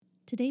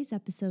Today's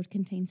episode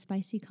contains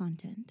spicy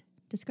content.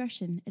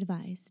 Discretion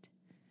advised.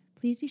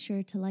 Please be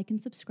sure to like and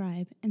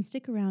subscribe and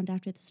stick around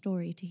after the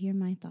story to hear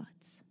my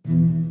thoughts.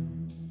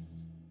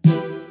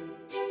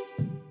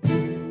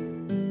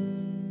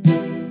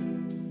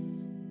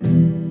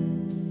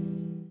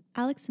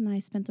 Alex and I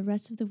spent the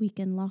rest of the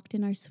weekend locked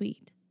in our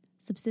suite,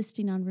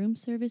 subsisting on room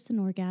service and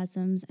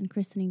orgasms and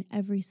christening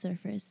every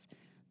surface,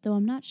 though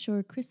I'm not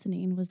sure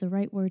christening was the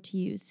right word to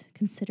use,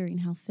 considering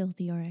how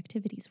filthy our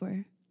activities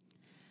were.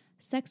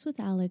 Sex with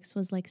Alex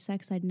was like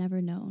sex I'd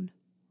never known.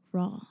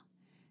 Raw,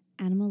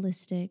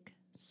 animalistic,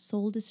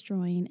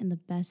 soul-destroying in the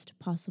best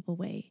possible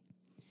way.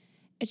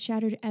 It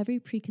shattered every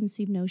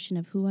preconceived notion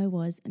of who I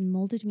was and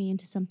molded me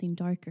into something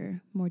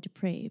darker, more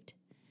depraved.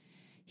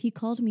 He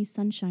called me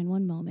sunshine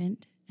one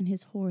moment and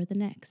his horror the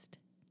next,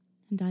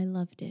 and I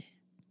loved it.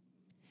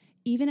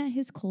 Even at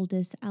his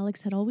coldest,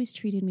 Alex had always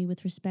treated me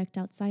with respect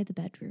outside the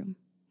bedroom,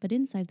 but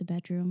inside the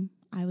bedroom,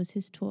 I was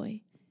his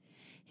toy.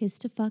 His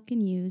to fuck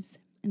and use,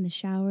 in the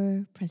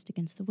shower, pressed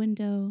against the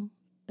window,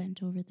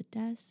 bent over the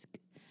desk,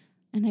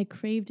 and I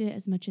craved it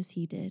as much as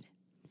he did.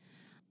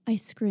 I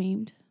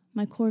screamed,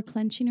 my core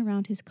clenching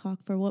around his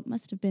cock for what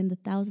must have been the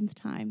 1,000th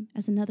time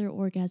as another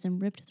orgasm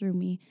ripped through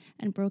me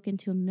and broke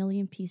into a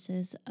million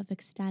pieces of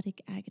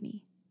ecstatic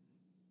agony.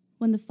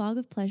 When the fog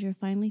of pleasure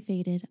finally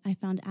faded, I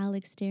found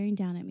Alex staring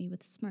down at me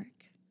with a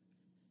smirk.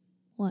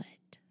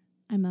 "What?"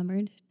 I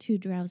murmured, too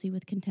drowsy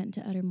with content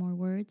to utter more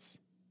words.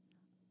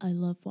 "I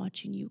love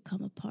watching you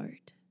come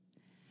apart."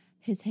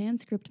 His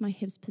hands gripped my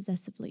hips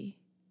possessively.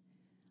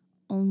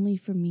 "Only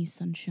for me,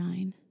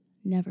 sunshine.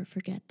 Never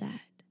forget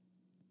that."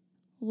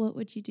 "What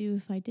would you do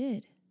if I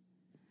did?"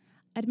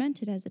 I'd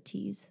meant it as a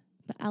tease,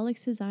 but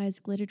Alex's eyes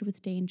glittered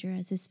with danger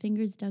as his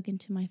fingers dug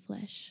into my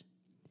flesh.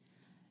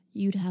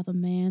 "You'd have a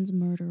man's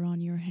murder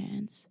on your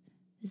hands.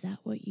 Is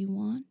that what you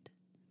want?"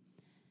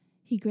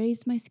 He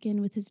grazed my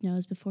skin with his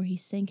nose before he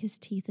sank his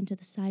teeth into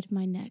the side of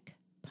my neck,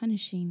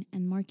 punishing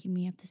and marking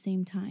me at the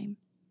same time.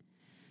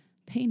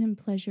 Pain and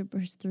pleasure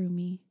burst through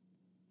me.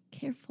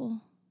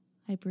 "Careful,"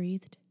 I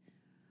breathed,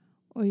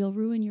 "or you'll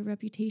ruin your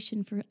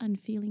reputation for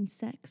unfeeling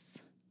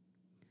sex."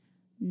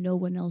 "No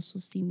one else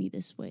will see me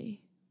this way.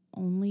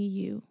 Only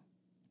you."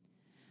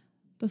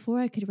 Before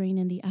I could rein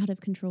in the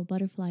out-of-control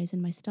butterflies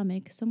in my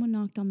stomach, someone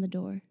knocked on the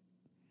door.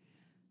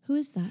 "Who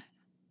is that?"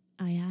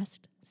 I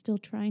asked, still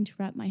trying to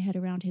wrap my head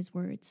around his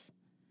words.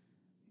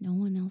 "No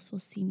one else will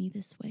see me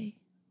this way.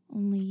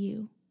 Only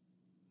you."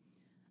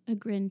 A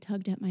grin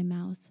tugged at my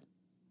mouth.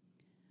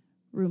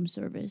 "Room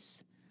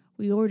service.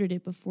 We ordered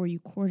it before you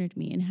cornered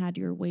me and had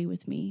your way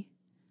with me."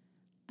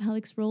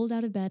 Alex rolled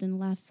out of bed and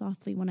laughed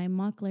softly when I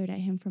mock glared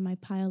at him from my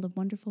pile of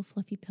wonderful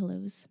fluffy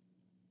pillows.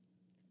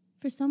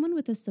 "For someone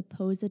with a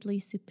supposedly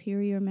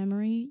superior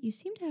memory, you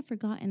seem to have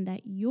forgotten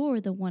that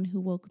you're the one who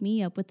woke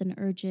me up with an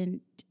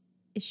urgent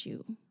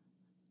issue."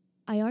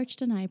 I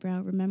arched an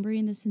eyebrow,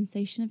 remembering the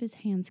sensation of his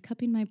hands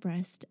cupping my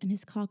breast and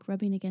his cock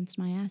rubbing against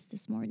my ass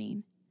this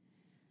morning.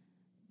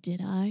 "Did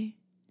I?"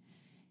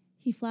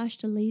 He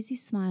flashed a lazy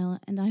smile,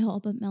 and I all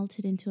but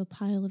melted into a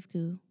pile of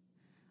goo.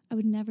 I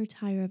would never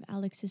tire of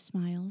Alex's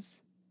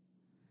smiles.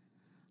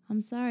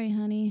 "I'm sorry,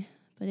 honey,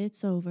 but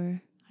it's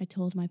over," I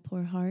told my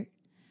poor heart.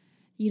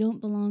 "You don't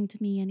belong to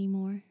me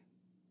anymore."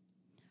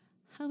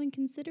 How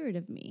inconsiderate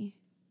of me.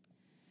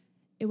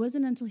 It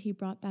wasn't until he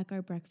brought back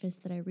our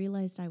breakfast that I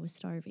realized I was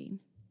starving.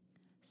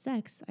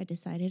 Sex, I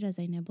decided as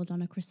I nibbled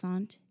on a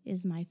croissant,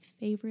 is my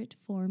favorite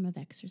form of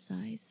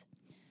exercise.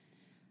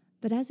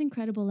 But as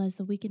incredible as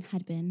the weekend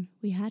had been,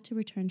 we had to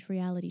return to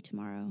reality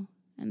tomorrow,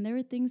 and there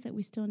were things that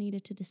we still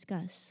needed to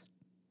discuss.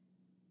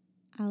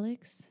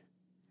 "Alex?"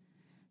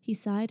 He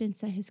sighed and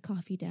set his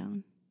coffee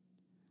down.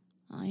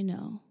 "I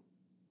know.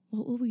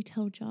 What will we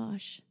tell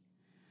Josh?"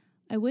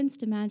 I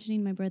winced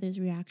imagining my brother's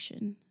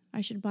reaction.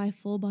 I should buy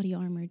full body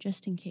armor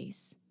just in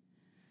case.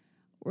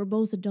 "We're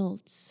both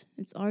adults.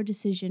 It's our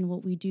decision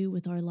what we do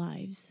with our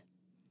lives."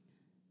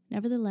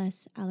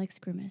 Nevertheless, Alex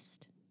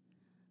grimaced.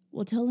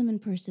 "We'll tell him in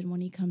person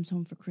when he comes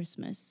home for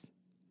Christmas."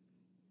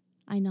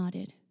 I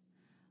nodded.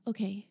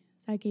 Okay,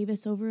 that gave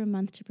us over a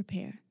month to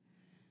prepare.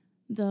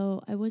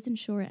 Though I wasn't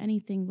sure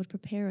anything would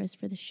prepare us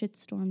for the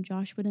shitstorm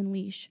Josh would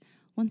unleash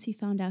once he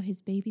found out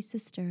his baby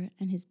sister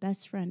and his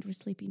best friend were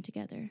sleeping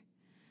together.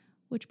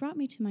 Which brought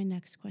me to my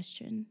next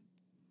question.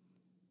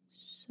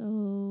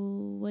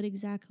 "So, what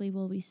exactly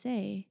will we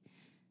say?"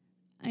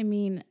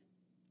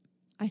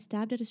 I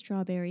stabbed at a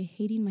strawberry,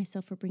 hating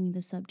myself for bringing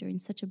this up during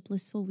such a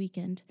blissful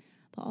weekend,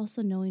 but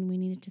also knowing we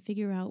needed to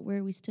figure out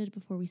where we stood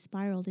before we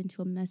spiraled into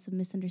a mess of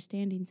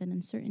misunderstandings and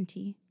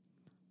uncertainty.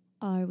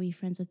 Are we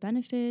friends with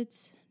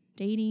benefits,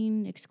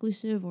 dating,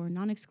 exclusive or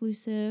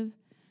non-exclusive?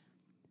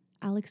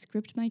 Alex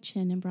gripped my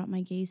chin and brought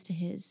my gaze to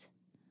his.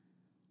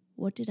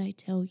 "What did I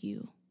tell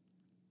you?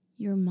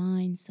 You're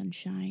mine,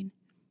 sunshine.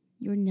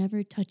 You're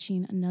never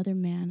touching another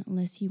man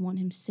unless you want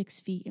him 6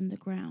 feet in the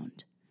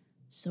ground.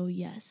 So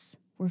yes,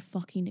 we're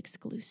fucking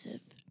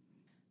exclusive."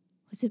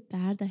 Was it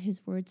bad that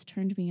his words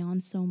turned me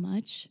on so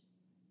much?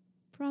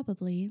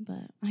 Probably,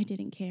 but I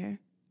didn't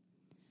care.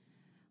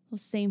 "Well,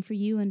 same for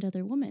you and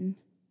other women."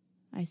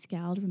 I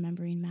scowled,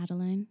 remembering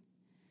Madeline.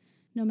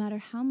 No matter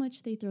how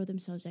much they throw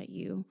themselves at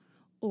you,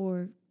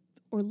 or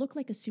look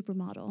like a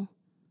supermodel,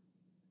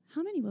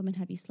 how many women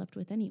have you slept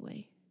with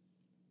anyway?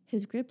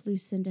 His grip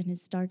loosened and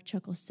his dark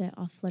chuckle set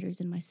off flutters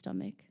in my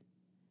stomach.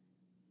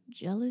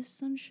 Jealous,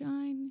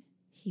 sunshine?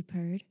 He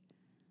purred.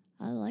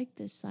 I like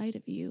this side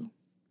of you.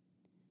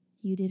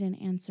 You didn't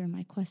answer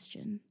my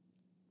question.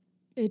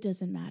 It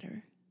doesn't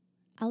matter.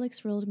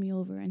 Alex rolled me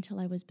over until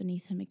I was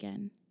beneath him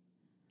again.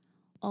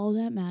 All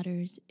that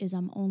matters is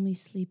I'm only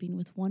sleeping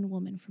with one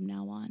woman from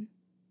now on.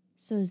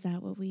 So is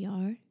that what we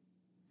are?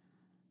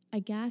 I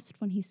gasped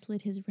when he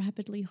slid his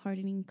rapidly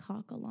hardening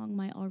cock along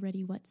my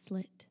already wet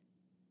slit.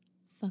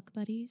 Fuck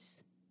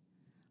buddies?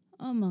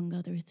 Among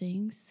other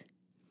things.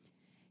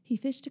 He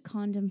fished a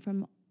condom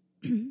from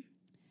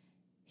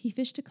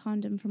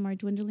our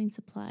dwindling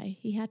supply.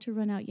 He had to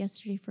run out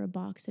yesterday for a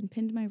box and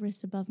pinned my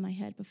wrist above my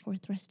head before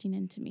thrusting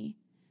into me.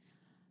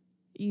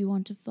 You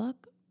want to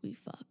fuck? We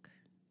fuck.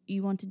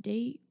 You want to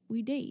date?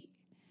 We date.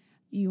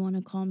 You want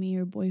to call me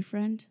your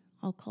boyfriend?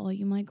 I'll call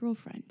you my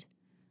girlfriend.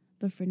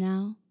 But for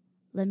now,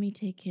 let me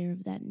take care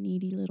of that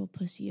needy little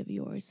pussy of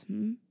yours,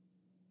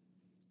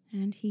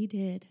 And he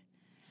did.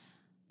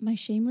 My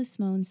shameless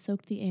moans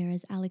soaked the air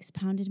as Alex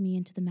pounded me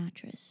into the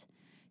mattress,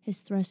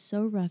 his thrust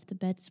so rough the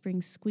bed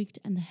springs squeaked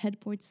and the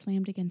headboard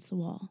slammed against the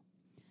wall.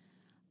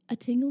 A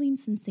tingling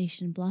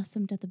sensation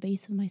blossomed at the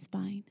base of my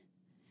spine.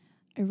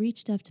 I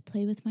reached up to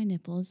play with my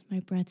nipples,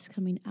 my breaths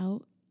coming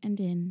out and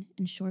in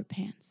short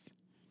pants.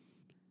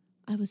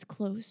 I was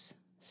close,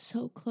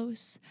 so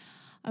close.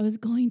 I was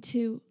going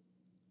to...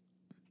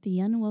 The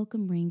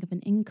unwelcome ring of an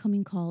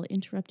incoming call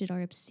interrupted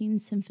our obscene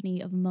symphony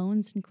of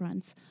moans and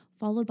grunts,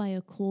 followed by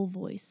a cool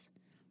voice.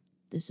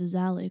 This is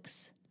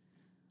Alex.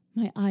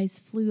 My eyes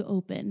flew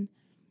open.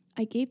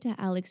 I gaped at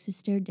Alex, who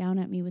stared down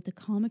at me with a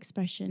calm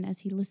expression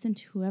as he listened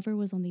to whoever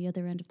was on the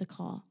other end of the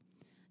call.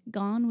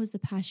 Gone was the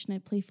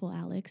passionate, playful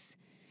Alex.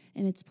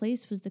 In its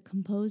place was the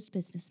composed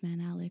businessman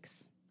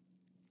Alex.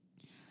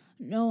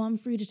 No, I'm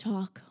free to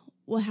talk.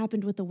 What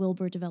happened with the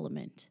Wilbur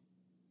development?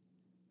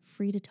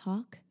 Free to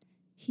talk?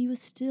 He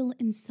was still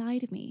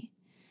inside of me.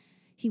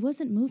 He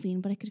wasn't moving,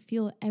 but I could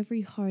feel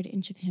every hard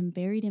inch of him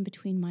buried in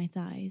between my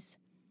thighs.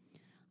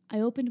 I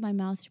opened my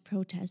mouth to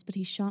protest, but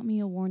he shot me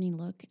a warning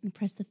look and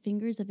pressed the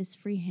fingers of his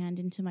free hand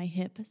into my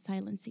hip,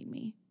 silencing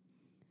me.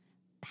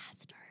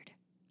 Bastard,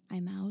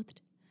 I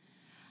mouthed.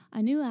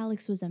 I knew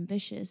Alex was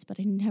ambitious, but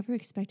I never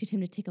expected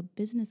him to take a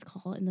business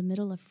call in the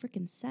middle of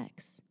frickin'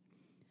 sex.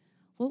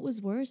 What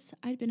was worse,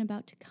 I'd been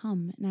about to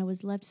come, and I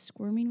was left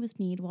squirming with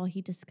need while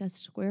he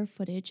discussed square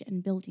footage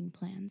and building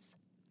plans.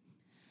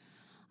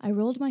 I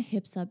rolled my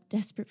hips up,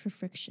 desperate for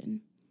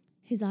friction.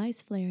 His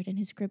eyes flared and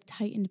his grip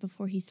tightened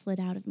before he slid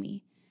out of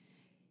me.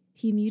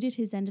 He muted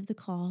his end of the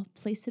call,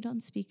 placed it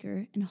on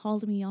speaker, and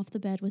hauled me off the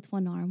bed with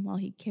one arm while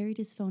he carried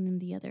his phone in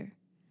the other.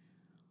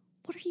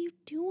 What are you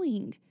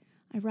doing?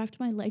 I wrapped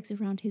my legs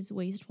around his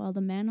waist while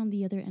the man on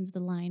the other end of the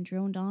line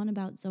droned on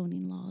about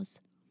zoning laws.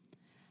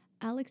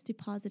 Alex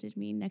deposited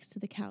me next to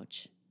the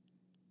couch.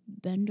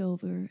 Bend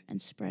over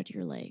and spread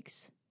your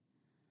legs.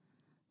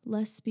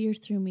 Les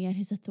speared through me at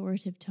his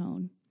authoritative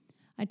tone.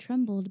 I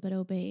trembled but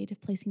obeyed,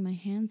 placing my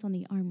hands on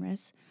the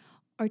armrests,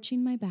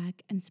 arching my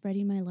back and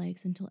spreading my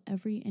legs until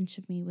every inch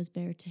of me was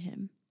bare to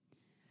him.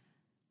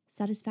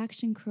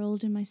 Satisfaction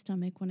curled in my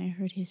stomach when I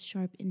heard his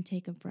sharp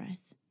intake of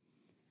breath.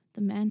 The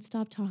man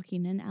stopped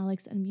talking and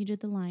Alex unmuted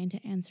the line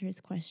to answer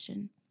his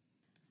question.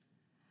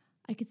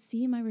 I could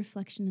see my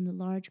reflection in the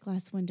large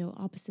glass window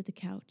opposite the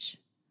couch.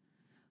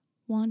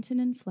 Wanton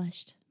and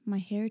fleshed, my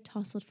hair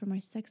tousled from my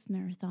sex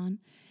marathon,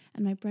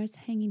 and my breasts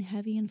hanging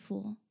heavy and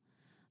full.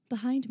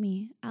 Behind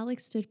me,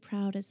 Alex stood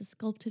proud as a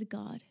sculpted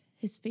god,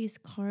 his face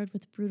carved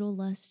with brutal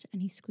lust,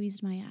 and he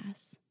squeezed my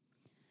ass.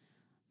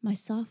 My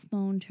soft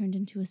moan turned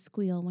into a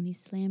squeal when he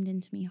slammed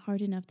into me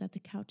hard enough that the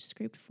couch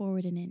scraped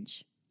forward an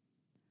inch.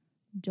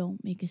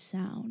 Don't make a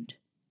sound,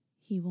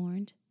 he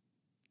warned.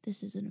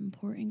 This is an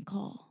important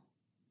call.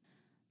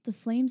 The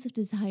flames of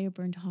desire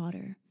burned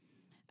hotter.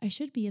 I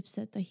should be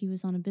upset that he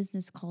was on a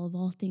business call of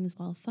all things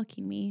while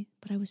fucking me,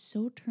 but I was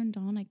so turned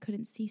on I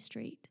couldn't see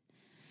straight.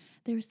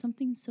 There was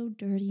something so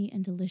dirty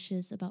and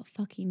delicious about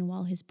fucking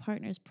while his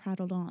partners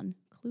prattled on,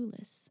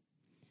 clueless.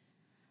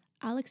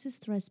 Alex's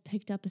thrust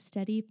picked up a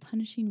steady,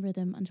 punishing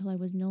rhythm until I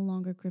was no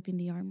longer gripping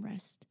the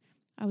armrest.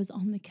 I was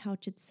on the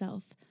couch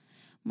itself,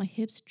 my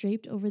hips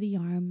draped over the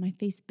arm, my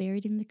face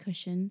buried in the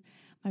cushion,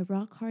 my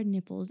rock-hard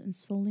nipples and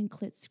swollen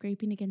clit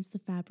scraping against the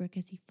fabric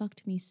as he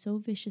fucked me so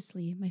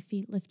viciously my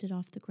feet lifted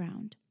off the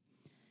ground.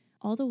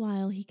 All the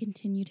while he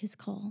continued his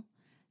call,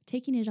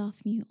 taking it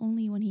off me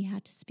only when he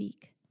had to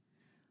speak.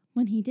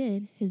 When he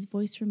did, his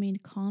voice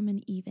remained calm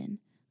and even,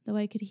 though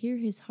I could hear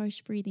his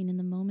harsh breathing in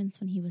the moments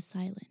when he was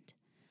silent.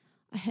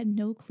 I had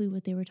no clue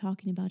what they were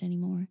talking about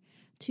anymore,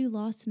 too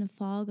lost in a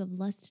fog of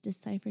lust to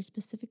decipher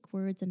specific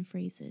words and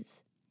phrases.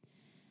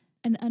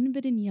 An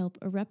unbidden yelp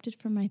erupted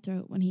from my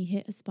throat when he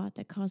hit a spot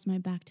that caused my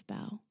back to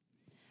bow.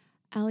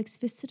 Alex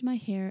fisted my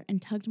hair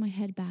and tugged my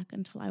head back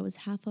until I was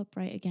half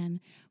upright again,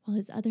 while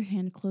his other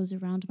hand closed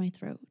around my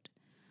throat.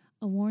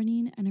 A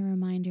warning and a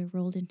reminder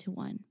rolled into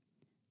one.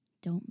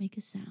 Don't make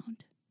a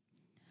sound.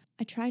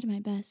 I tried my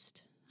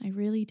best. I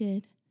really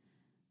did.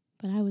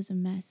 But I was a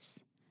mess.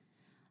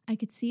 I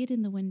could see it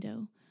in the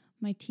window,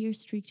 my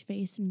tear-streaked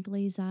face and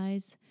glazed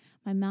eyes,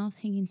 my mouth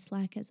hanging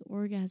slack as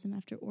orgasm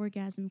after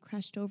orgasm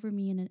crashed over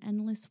me in an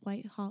endless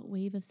white-hot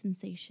wave of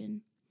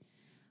sensation.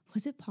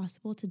 Was it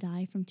possible to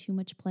die from too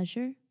much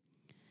pleasure?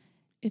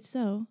 If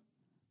so,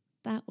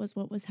 that was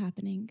what was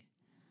happening.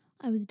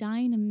 I was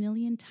dying a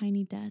million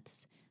tiny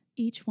deaths,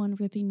 each one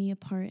ripping me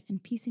apart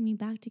and piecing me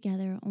back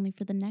together only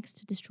for the next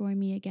to destroy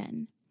me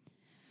again.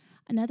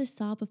 Another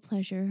sob of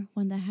pleasure,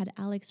 one that had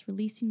Alex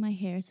releasing my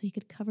hair so he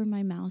could cover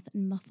my mouth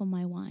and muffle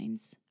my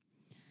whines.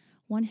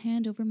 One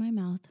hand over my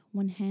mouth,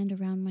 one hand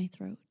around my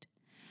throat.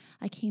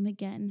 I came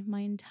again,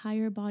 my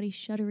entire body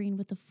shuddering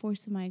with the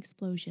force of my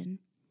explosion.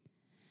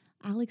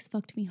 Alex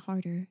fucked me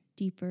harder,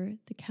 deeper,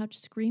 the couch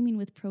screaming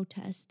with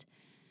protest.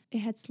 It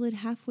had slid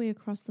halfway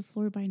across the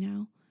floor by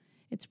now,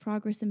 its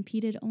progress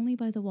impeded only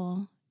by the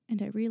wall,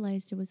 and I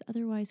realized it was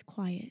otherwise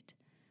quiet.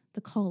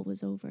 The call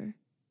was over.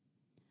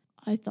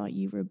 I thought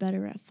you were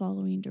better at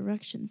following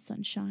directions,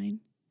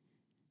 sunshine,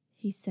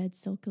 he said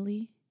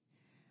silkily.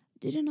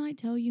 Didn't I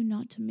tell you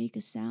not to make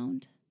a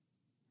sound?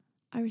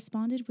 I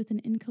responded with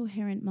an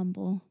incoherent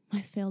mumble,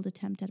 my failed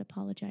attempt at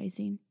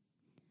apologizing.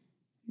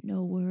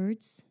 No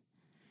words.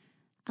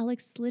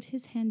 Alex slid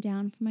his hand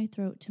down from my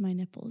throat to my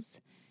nipples.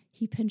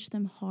 He pinched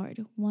them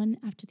hard, one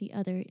after the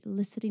other,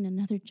 eliciting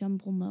another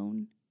jumble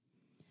moan.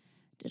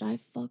 Did I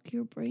fuck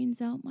your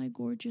brains out, my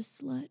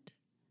gorgeous slut?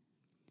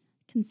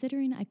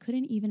 Considering I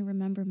couldn't even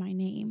remember my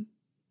name,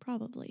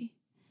 probably.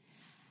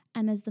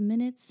 And as the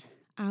minutes,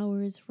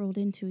 hours rolled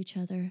into each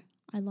other,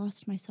 I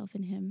lost myself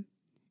in him,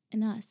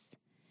 in us,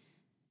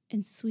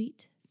 in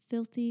sweet,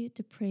 filthy,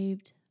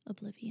 depraved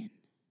oblivion.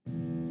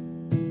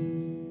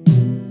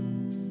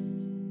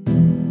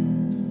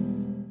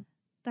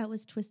 That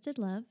was Twisted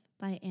Love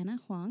by Anna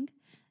Huang.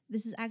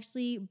 This is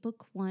actually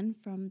book 1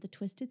 from the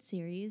Twisted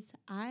series.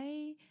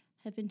 I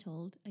have been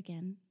told,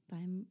 again,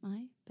 by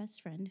my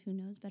best friend who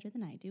knows better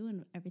than I do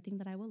and everything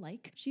that I will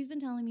like. She's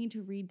been telling me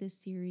to read this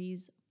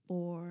series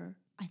for,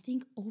 I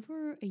think,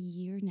 over a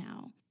year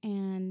now.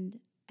 And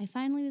I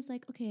finally was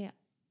like, okay,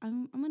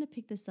 I'm going to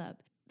pick this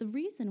up. The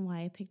reason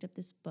why I picked up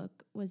this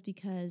book was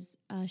because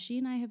she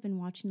and I have been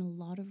watching a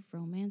lot of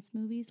romance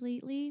movies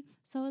lately.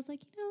 So I was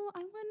like, I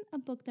want a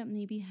book that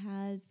maybe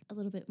has a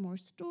little bit more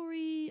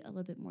story, a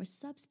little bit more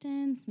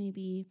substance,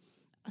 maybe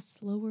a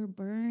slower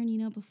burn,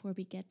 before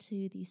we get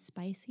to these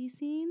spicy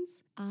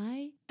scenes.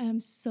 I am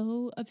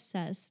so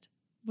obsessed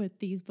with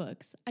these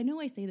books. I know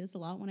I say this a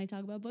lot when I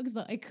talk about books,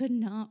 but I could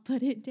not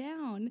put it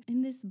down.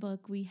 In this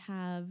book, we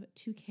have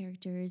 2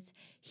 characters.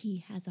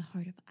 He has a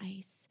heart of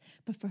ice,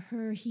 but for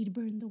her, he'd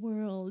burn the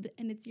world.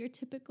 And it's your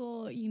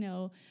typical,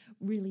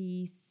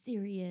 really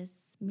serious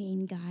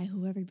main guy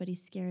who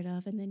everybody's scared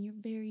of. And then your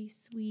very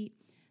sweet,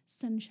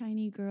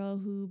 sunshiny girl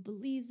who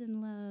believes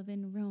in love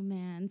and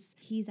romance.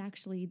 He's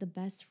actually the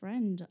best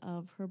friend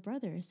of her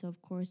brother. So,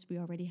 of course, we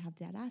already have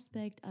that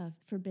aspect of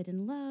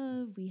forbidden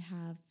love. We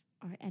have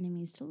our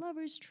enemies to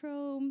lovers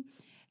trope.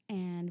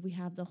 And we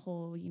have the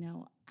whole,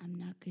 I'm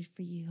not good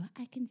for you.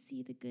 I can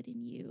see the good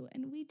in you.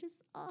 And we just,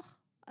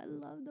 I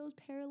love those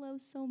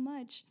parallels so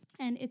much.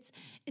 And it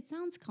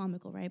sounds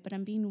comical, right? But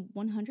I'm being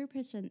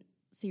 100%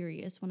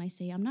 serious when I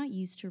say I'm not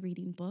used to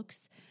reading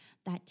books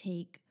that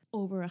take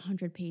over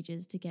 100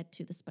 pages to get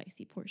to the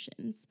spicy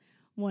portions.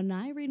 When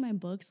I read my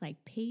books,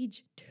 like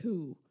page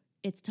 2,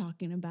 it's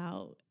talking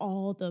about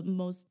all the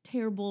most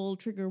terrible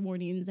trigger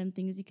warnings and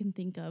things you can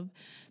think of.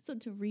 So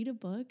to read a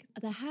book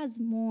that has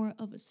more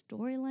of a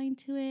storyline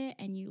to it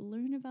and you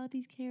learn about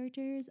these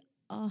characters,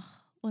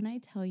 when I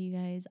tell you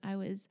guys, I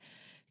was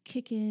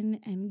kicking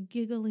and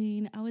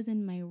giggling. I was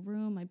in my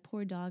room. My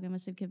poor dog, I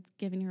must have kept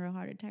giving her a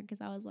heart attack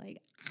because I was like,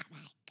 oh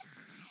my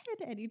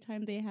God.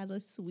 Anytime they had a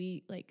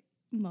sweet,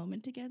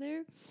 moment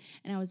together.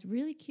 And I was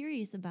really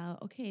curious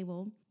about, okay,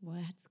 well,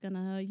 what's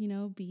gonna,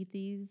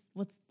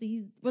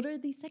 be what are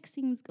these sex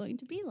scenes going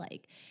to be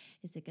like?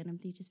 Is it gonna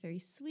be just very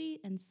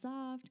sweet and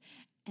soft?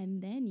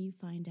 And then you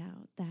find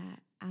out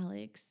that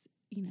Alex,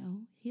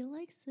 he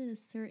likes it a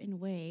certain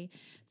way.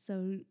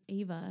 So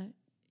Ava,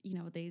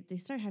 they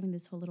start having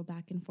this whole little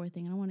back and forth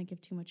thing. I don't want to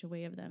give too much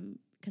away of them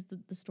because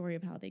the story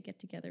of how they get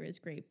together is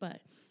great.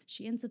 But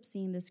she ends up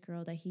seeing this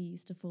girl that he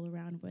used to fool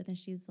around with. And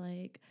she's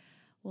like,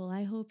 well,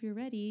 I hope you're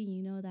ready.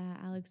 You know that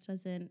Alex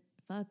doesn't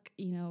fuck,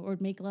 or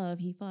make love.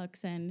 He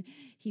fucks and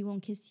he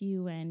won't kiss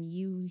you and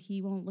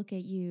he won't look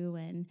at you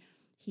and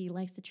he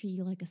likes to treat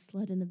you like a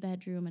slut in the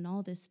bedroom and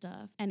all this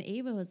stuff. And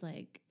Ava was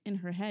like, in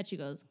her head, she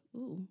goes,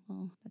 ooh,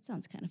 well, that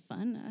sounds kind of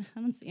fun. I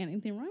don't see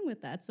anything wrong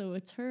with that. So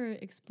it's her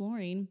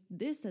exploring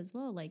this as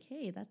well. Like,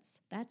 hey,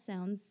 that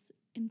sounds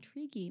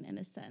intriguing in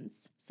a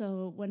sense.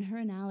 So when her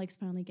and Alex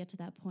finally get to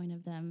that point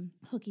of them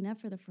hooking up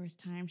for the first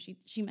time,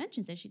 she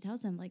mentions it. She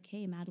tells him like,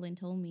 hey, Madeline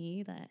told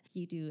me that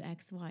you do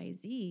X, Y,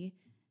 Z.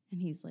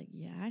 And he's like,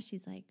 yeah.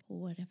 She's like,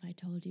 what if I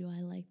told you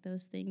I like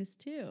those things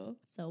too?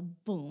 So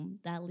boom,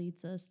 that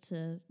leads us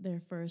to their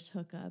first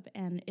hookup.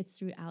 And it's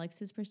through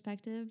Alex's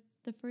perspective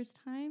the first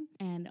time.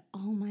 And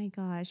oh my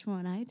gosh,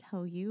 when I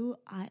tell you,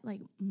 I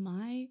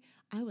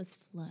was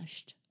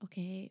flushed,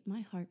 okay?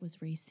 My heart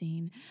was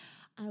racing.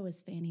 I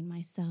was fanning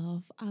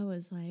myself. I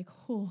was like,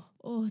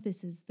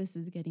 this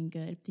is getting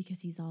good, because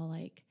he's all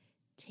like,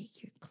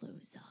 take your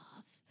clothes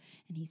off.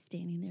 And he's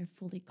standing there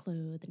fully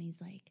clothed, and he's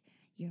like,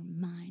 you're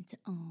mine to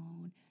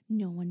own.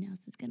 No one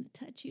else is going to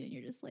touch you. And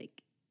you're just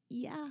like,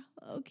 yeah,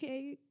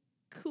 okay,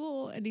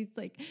 cool. And he's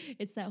like,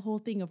 it's that whole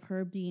thing of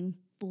her being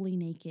fully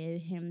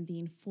naked, him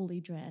being fully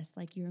dressed.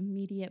 Like, your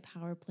immediate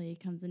power play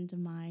comes into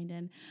mind.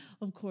 And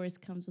of course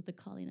comes with the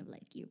calling of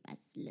like, you're my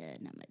slut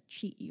and I'm going to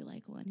treat you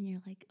like one. And you're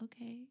like,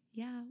 okay,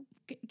 yeah,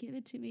 give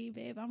it to me,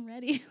 babe. I'm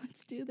ready.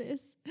 Let's do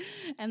this.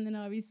 And then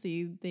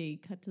obviously they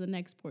cut to the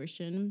next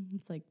portion.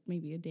 It's like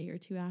maybe a day or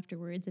two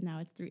afterwards. And now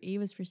it's through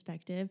Ava's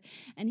perspective.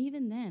 And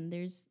even then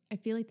I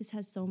feel like this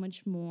has so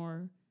much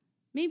more,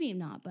 maybe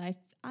not, but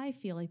I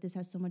feel like this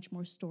has so much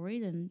more story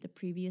than the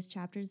previous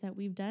chapters that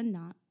we've done.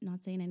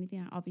 Not saying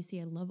anything. Obviously,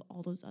 I love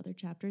all those other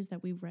chapters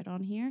that we've read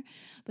on here.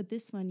 But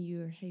this one,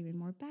 you're having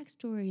more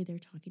backstory. They're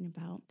talking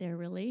about their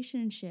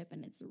relationship.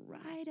 And it's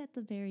right at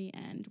the very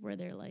end where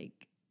they're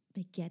like,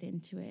 they get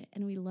into it.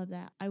 And we love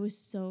that. I was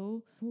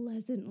so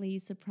pleasantly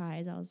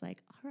surprised. I was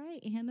like, all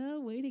right,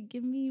 Anna, way to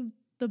give me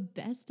the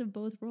best of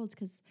both worlds.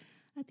 Because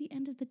at the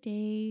end of the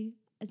day,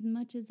 as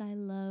much as I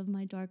love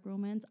my dark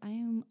romance, I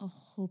am a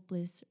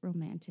hopeless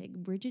romantic.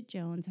 Bridget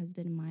Jones has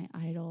been my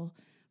idol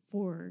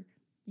for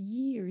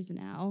years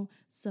now.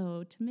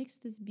 So to mix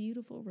this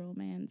beautiful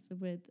romance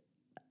with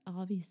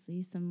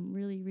obviously some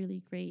really,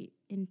 really great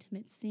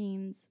intimate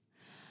scenes,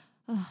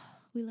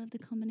 we love the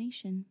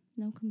combination.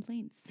 No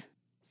complaints.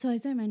 So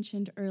as I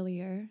mentioned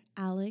earlier,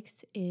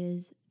 Alex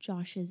is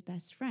Josh's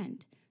best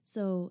friend.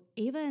 So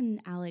Ava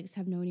and Alex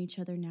have known each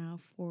other now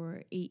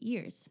for 8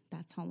 years.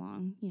 That's how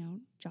long,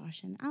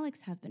 Josh and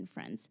Alex have been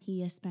friends.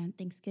 He has spent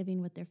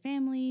Thanksgiving with their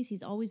families.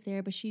 He's always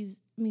there, but she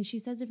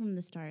says it from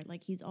the start,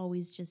 like he's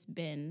always just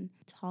been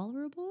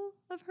tolerable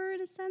of her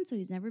in a sense. So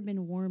he's never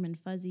been warm and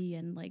fuzzy,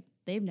 and like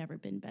they've never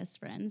been best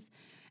friends.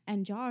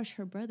 And Josh,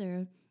 her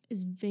brother,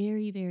 is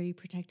very, very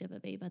protective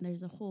of Ava. And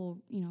there's a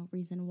whole,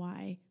 reason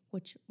why,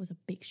 which was a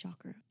big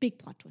shocker, big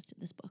plot twist in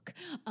this book.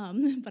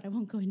 But I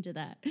won't go into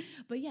that.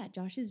 But yeah,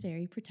 Josh is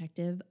very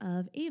protective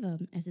of Ava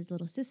as his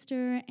little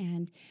sister.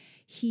 And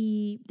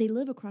they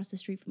live across the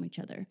street from each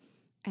other.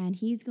 And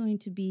he's going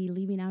to be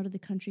leaving out of the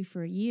country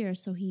for a year.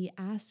 So he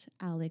asked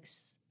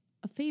Alex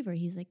a favor.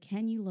 He's like,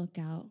 can you look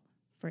out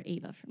for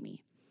Ava for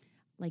me?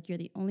 Like, you're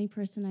the only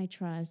person I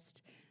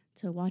trust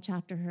to watch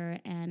after her,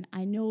 and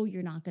I know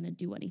you're not going to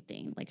do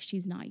anything. Like,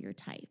 she's not your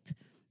type.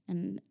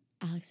 And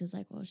Alex is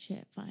like, well,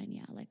 shit, fine,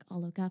 yeah, like,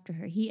 I'll look after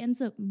her. He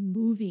ends up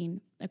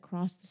moving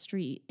across the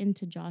street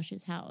into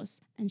Josh's house,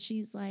 and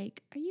she's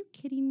like, are you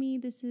kidding me?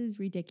 This is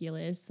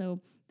ridiculous.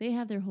 So they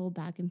have their whole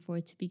back and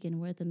forth to begin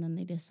with, and then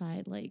they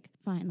decide, like,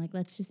 fine, like,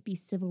 let's just be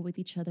civil with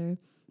each other.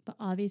 But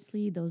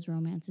obviously those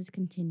romances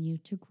continue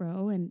to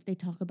grow, and they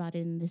talk about it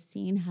in this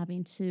scene,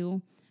 having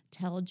to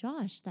tell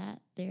Josh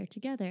that they're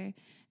together.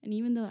 And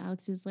even though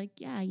Alex is like,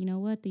 yeah, you know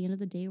what? At the end of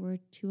the day, we're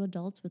two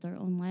adults with our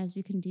own lives.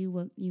 We can do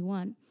what you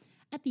want.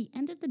 At the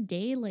end of the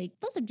day, like,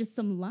 those are just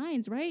some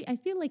lines, right? I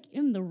feel like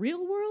in the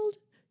real world,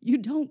 you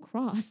don't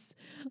cross.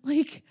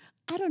 Like,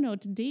 I don't know,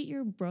 to date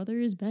your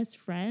brother's best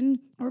friend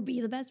or be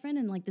the best friend,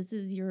 and like this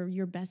is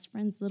your best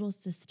friend's little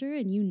sister,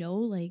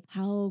 and like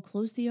how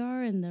close they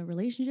are in the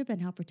relationship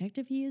and how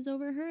protective he is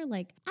over her,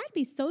 like I'd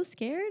be so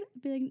scared.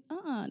 I'd be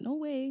like, no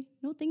way,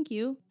 no thank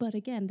you. But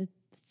again,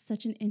 it's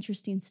such an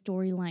interesting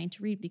storyline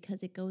to read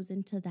because it goes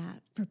into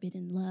that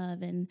forbidden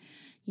love and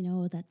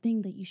that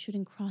thing that you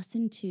shouldn't cross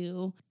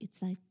into.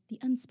 It's like the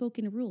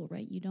unspoken rule,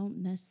 right? You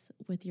don't mess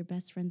with your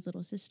best friend's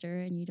little sister,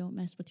 and you don't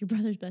mess with your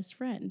brother's best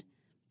friend.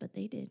 But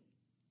they did.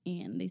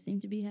 And they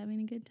seem to be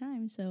having a good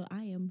time. So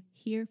I am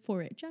here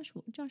for it. Josh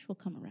will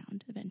come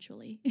around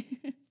eventually.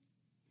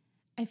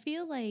 I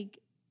feel like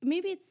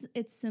maybe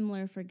it's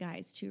similar for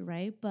guys too,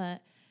 right?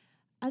 But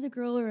as a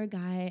girl or a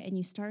guy, and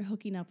you start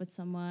hooking up with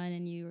someone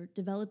and you're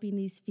developing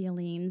these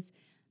feelings,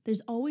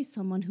 there's always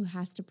someone who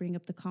has to bring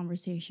up the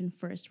conversation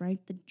first, right?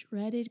 The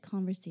dreaded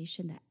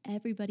conversation that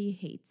everybody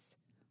hates.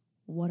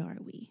 What are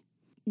we?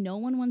 No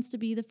one wants to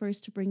be the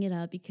first to bring it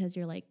up because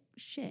you're like,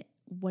 shit,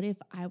 what if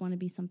I want to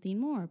be something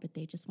more, but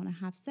they just want to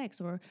have sex?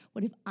 Or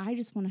what if I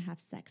just want to have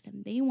sex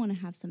and they want to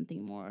have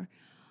something more?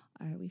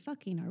 Are we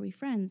fucking? Are we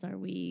friends? Are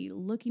we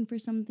looking for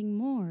something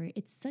more?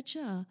 It's such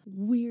a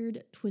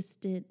weird,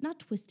 not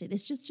twisted.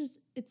 It's just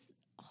it's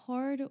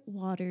hard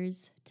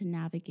waters to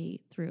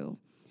navigate through.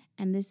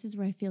 And this is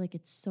where I feel like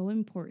it's so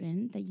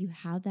important that you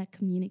have that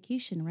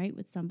communication, right?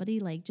 With somebody,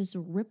 like just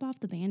rip off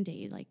the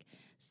Band-Aid, like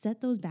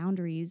set those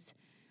boundaries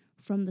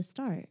from the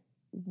start.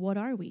 what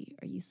are we?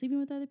 Are you sleeping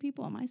with other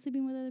people? Am I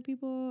sleeping with other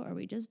people? Are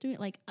we just doing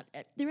like,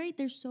 they're right?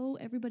 They're so,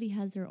 everybody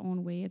has their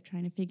own way of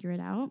trying to figure it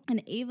out.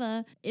 And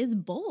Ava is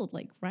bold,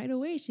 like right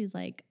away. She's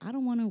like, I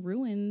don't want to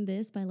ruin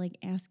this by like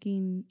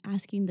asking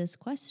this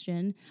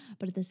question.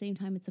 But at the same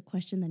time, it's a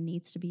question that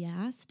needs to be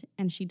asked.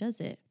 And she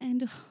does it.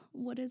 And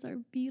what does our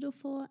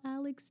beautiful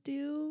Alex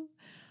do?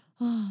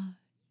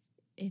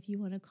 If you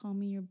want to call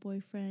me your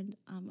boyfriend,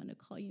 I'm going to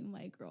call you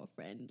my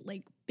girlfriend.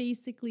 Like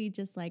basically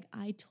just like,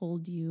 I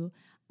told you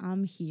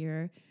I'm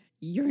here.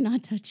 You're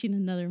not touching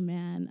another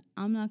man.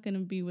 I'm not going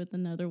to be with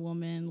another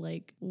woman.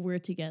 Like we're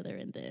together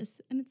in this.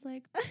 And it's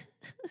like,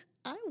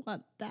 I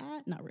want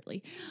that. Not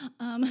really.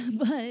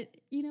 But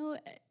you know,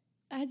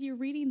 as you're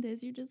reading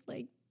this, you're just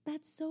like,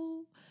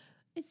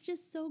 it's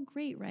just so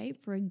great, right?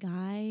 For a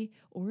guy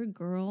or a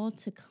girl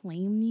to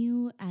claim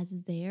you as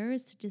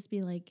theirs, to just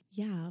be like,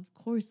 yeah, of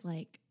course,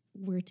 like,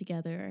 we're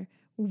together,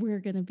 we're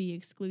gonna be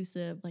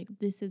exclusive, like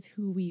this is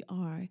who we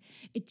are.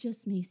 It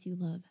just makes you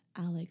love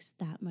Alex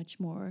that much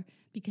more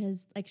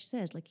because like she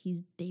said, like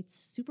he dates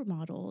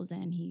supermodels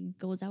and he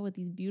goes out with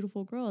these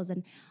beautiful girls,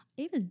 and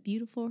Ava's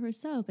beautiful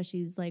herself, but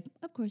she's like,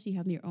 of course you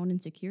have your own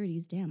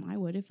insecurities. Damn, I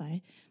would if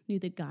I knew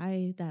the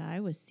guy that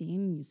I was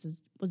seeing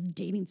was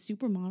dating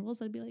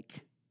supermodels. I'd be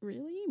like,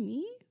 really?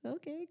 Me?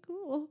 Okay,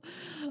 cool.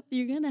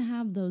 You're going to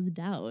have those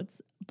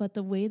doubts. But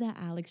the way that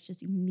Alex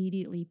just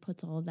immediately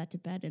puts all of that to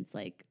bed, it's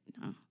like,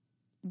 no,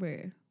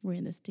 we're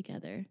in this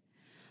together.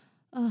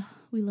 Oh,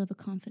 we love a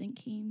confident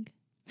king.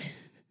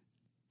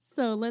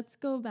 So let's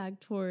go back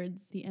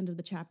towards the end of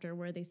the chapter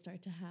where they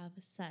start to have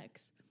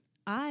sex.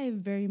 I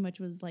very much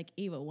was like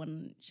Ava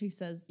when she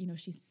says, you know,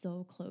 she's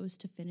so close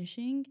to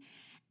finishing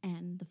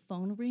and the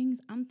phone rings.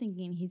 I'm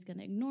thinking he's going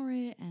to ignore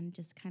it and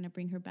just kind of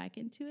bring her back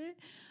into it.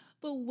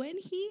 But when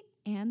he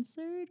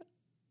answered,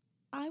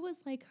 I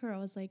was like her. I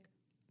was like,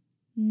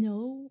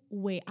 no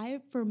way.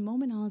 For a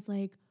moment, I was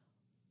like,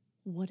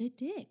 what a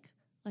dick.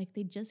 Like,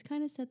 they just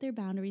kind of set their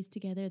boundaries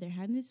together. They're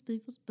having this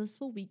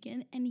blissful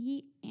weekend, and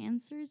he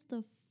answers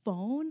the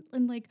phone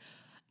and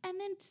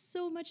then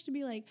so much to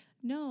be like,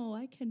 no,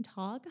 I can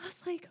talk. I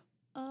was like,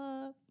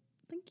 I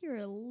think you're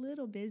a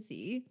little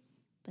busy.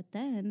 But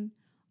then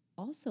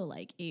also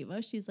like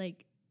Ava, she's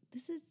like,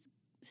 this is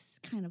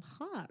kind of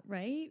hot,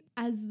 right?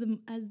 As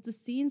the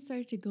scene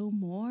started to go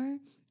more,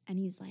 and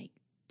he's like,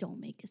 don't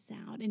make a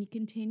sound, and he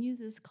continues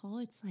this call.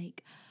 It's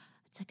like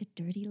a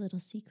dirty little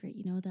secret,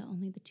 you know, that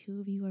only the two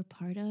of you are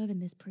part of,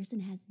 and this person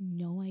has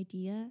no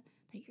idea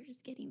that you're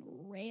just getting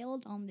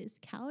railed on this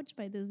couch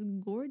by this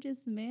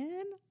gorgeous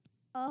man.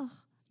 Oh,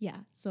 yeah.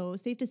 So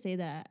safe to say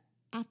that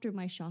after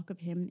my shock of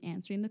him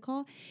answering the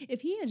call,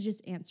 if he had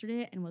just answered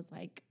it and was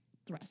like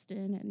thrust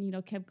in and, you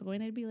know, kept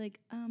going, I'd be like,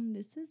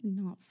 this is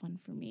not fun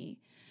for me.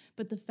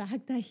 But the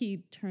fact that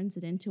he turns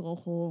it into a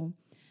whole,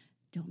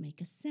 don't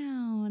make a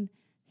sound,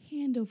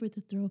 hand over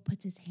the throat,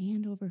 puts his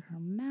hand over her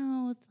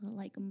mouth,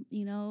 like,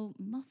 you know,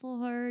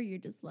 muffle her. You're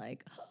just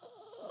like,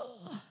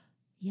 oh,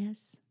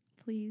 yes,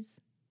 please.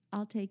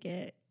 I'll take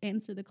it.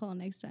 Answer the call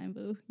next time,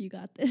 boo. You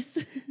got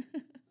this.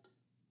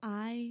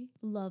 I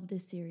love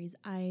this series.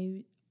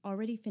 I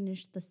already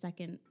finished the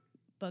second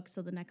book,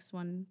 so the next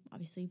one,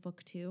 obviously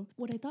book 2.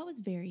 What I thought was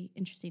very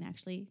interesting,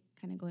 actually,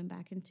 kind of going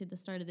back into the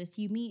start of this,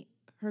 you meet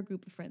her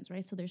group of friends,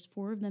 right? So there's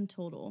 4 of them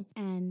total,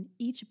 and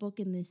each book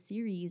in this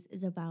series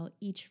is about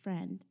each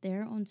friend,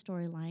 their own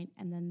storyline,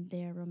 and then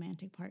their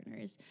romantic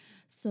partners.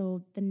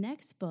 So the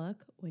next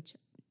book, which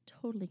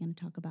totally going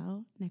to talk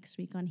about next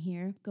week on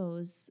here,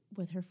 goes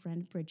with her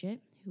friend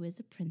Bridget, who is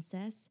a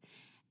princess,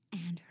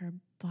 and her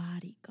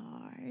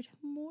bodyguard.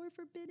 More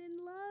forbidden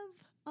love.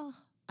 Oh,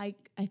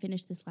 I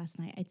finished this last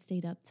night. I'd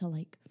stayed up till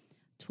like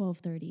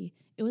 12:30.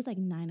 It was like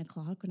 9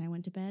 o'clock when I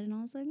went to bed, and I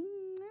was like,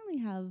 I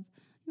only have,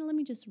 you know, let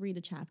me just read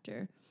a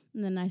chapter.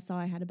 And then I saw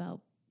I had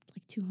about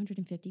like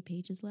 250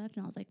 pages left,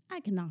 and I was like,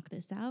 I can knock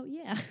this out.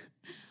 Yeah.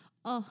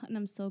 Oh, and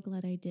I'm so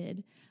glad I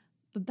did.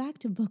 But back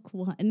to book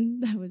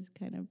 1, that was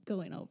kind of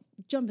going, I'll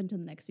jump into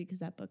the next week because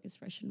that book is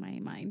fresh in my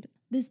mind.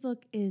 This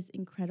book is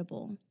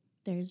incredible.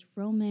 There's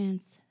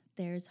romance,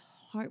 there's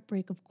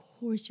heartbreak. Of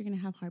course you're going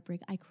to have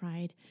heartbreak. I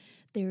cried.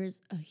 There's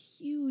a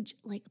huge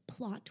like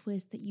plot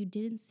twist that you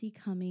didn't see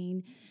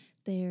coming.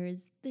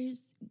 There's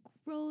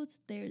growth.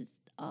 There's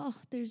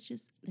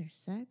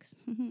sex,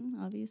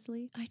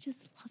 obviously. I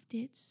just loved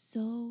it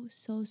so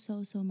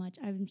much.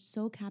 I'm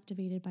so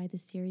captivated by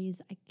this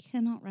series. I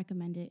cannot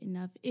recommend it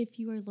enough. If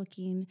you are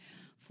looking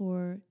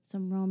for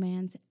some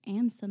romance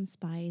and some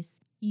spice,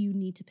 you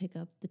need to pick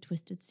up the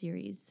Twisted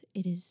series.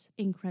 It is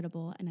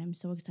incredible, and I'm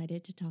so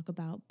excited to talk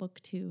about book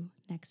 2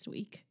 next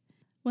week.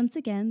 Once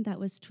again, that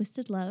was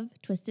Twisted Love,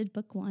 Twisted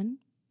Book 1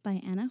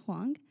 by Anna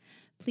Huang.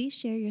 Please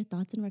share your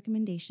thoughts and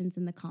recommendations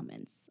in the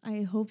comments.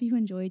 I hope you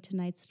enjoyed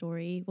tonight's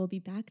story. We'll be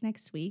back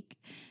next week.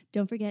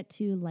 Don't forget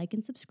to like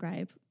and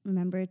subscribe.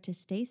 Remember to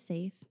stay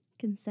safe,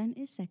 consent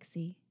is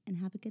sexy, and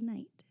have a good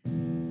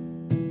night.